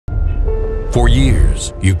For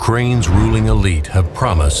years, Ukraine's ruling elite have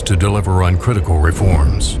promised to deliver on critical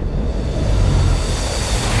reforms.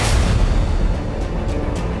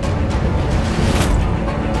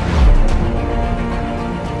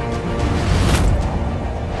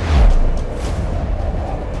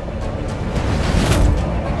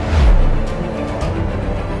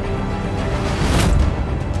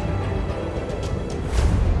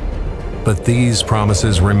 But these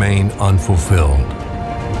promises remain unfulfilled.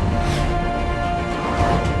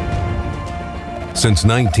 Since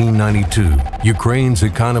 1992, Ukraine's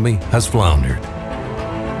economy has floundered,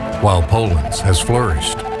 while Poland's has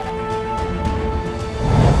flourished.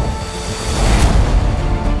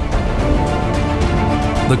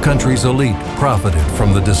 The country's elite profited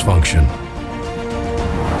from the dysfunction.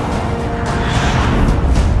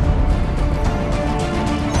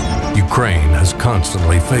 Ukraine has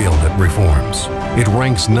constantly failed at reforms. It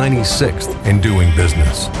ranks 96th in doing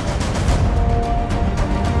business,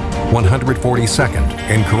 142nd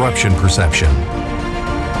in corruption perception,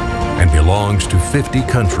 and belongs to 50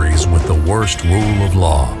 countries with the worst rule of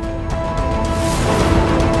law.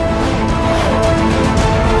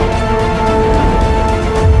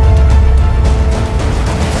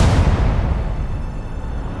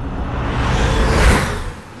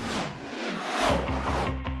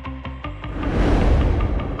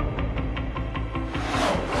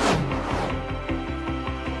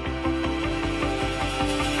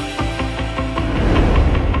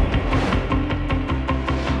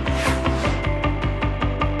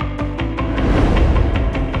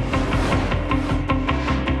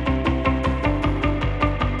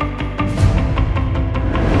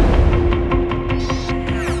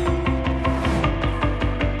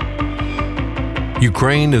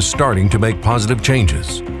 Ukraine is starting to make positive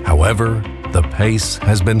changes. However, the pace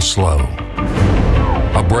has been slow.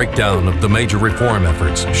 A breakdown of the major reform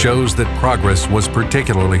efforts shows that progress was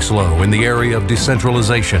particularly slow in the area of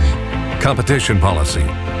decentralization, competition policy,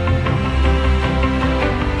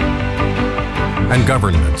 and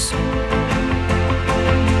governance.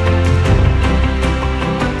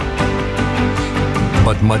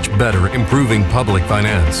 But much better improving public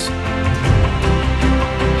finance,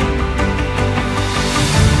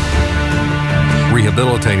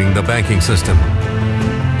 rehabilitating the banking system,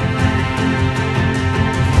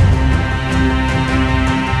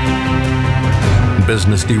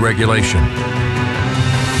 business deregulation,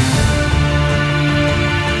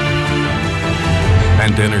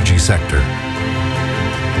 and energy sector.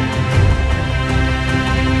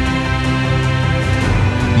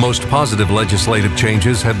 Most positive legislative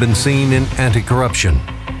changes have been seen in anti-corruption,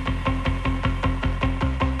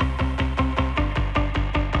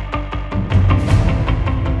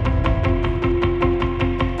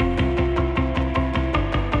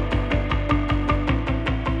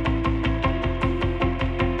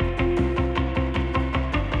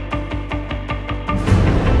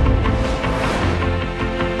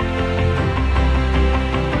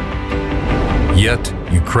 yet,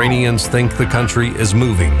 Ukrainians think the country is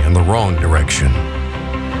moving in the wrong direction.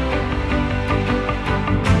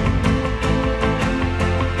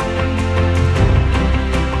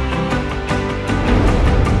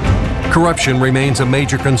 Corruption remains a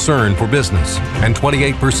major concern for business, and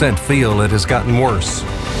 28% feel it has gotten worse.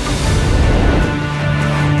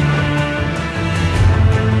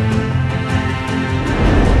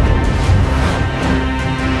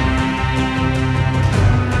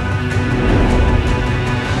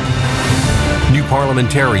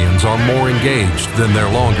 Parliamentarians are more engaged than their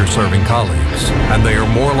longer-serving colleagues, and they are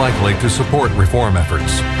more likely to support reform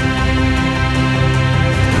efforts.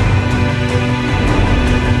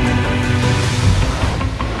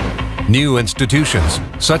 New institutions,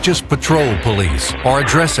 such as patrol police, are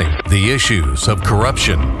addressing the issues of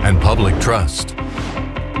corruption and public trust.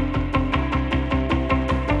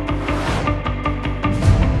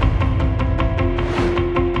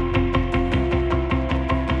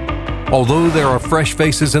 Although there are fresh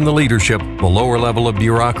faces in the leadership, the lower level of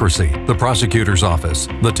bureaucracy, the prosecutor's office,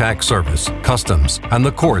 the tax service, customs, and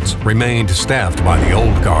the courts remained staffed by the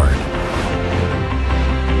old guard.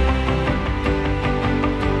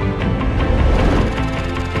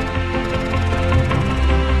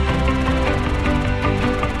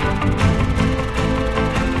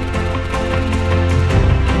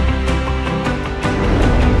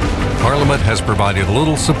 Parliament has provided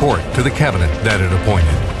little support to the cabinet that it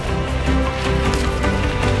appointed.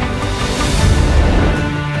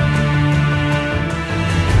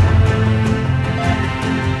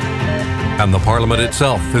 And the parliament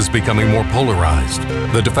itself is becoming more polarized.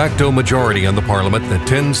 The de facto majority in the parliament that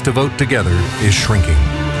tends to vote together is shrinking.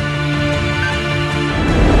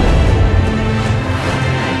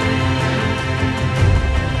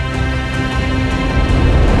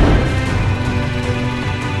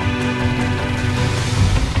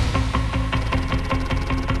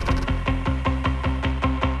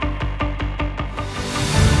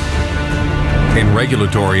 In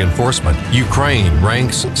regulatory enforcement, Ukraine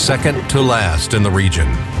ranks second to last in the region.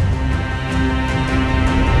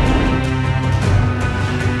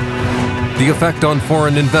 The effect on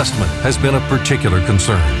foreign investment has been a particular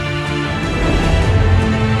concern.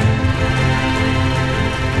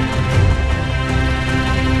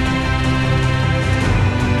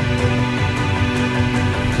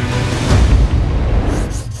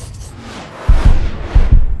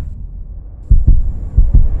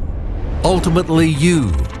 Ultimately,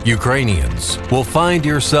 you, Ukrainians, will find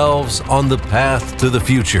yourselves on the path to the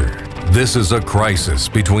future. This is a crisis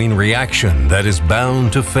between reaction that is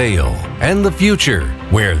bound to fail and the future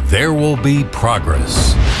where there will be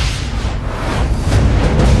progress.